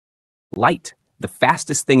Light, the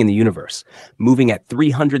fastest thing in the universe, moving at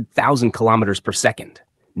 300,000 kilometers per second.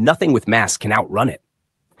 Nothing with mass can outrun it.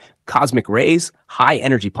 Cosmic rays,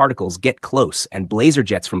 high-energy particles get close, and blazer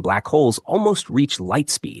jets from black holes almost reach light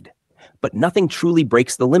speed. But nothing truly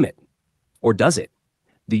breaks the limit. Or does it?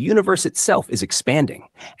 The universe itself is expanding,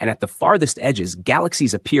 and at the farthest edges,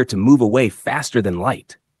 galaxies appear to move away faster than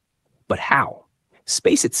light. But how?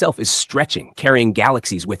 Space itself is stretching, carrying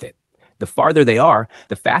galaxies with it. The farther they are,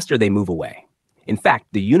 the faster they move away. In fact,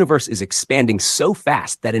 the universe is expanding so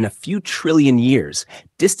fast that in a few trillion years,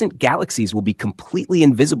 distant galaxies will be completely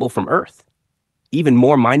invisible from Earth. Even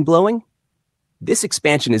more mind-blowing? This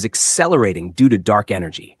expansion is accelerating due to dark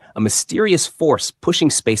energy, a mysterious force pushing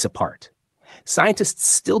space apart. Scientists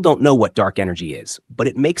still don't know what dark energy is, but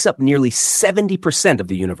it makes up nearly 70% of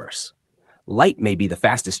the universe. Light may be the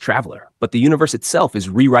fastest traveler, but the universe itself is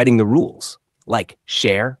rewriting the rules. Like,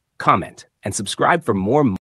 share, comment, and subscribe for more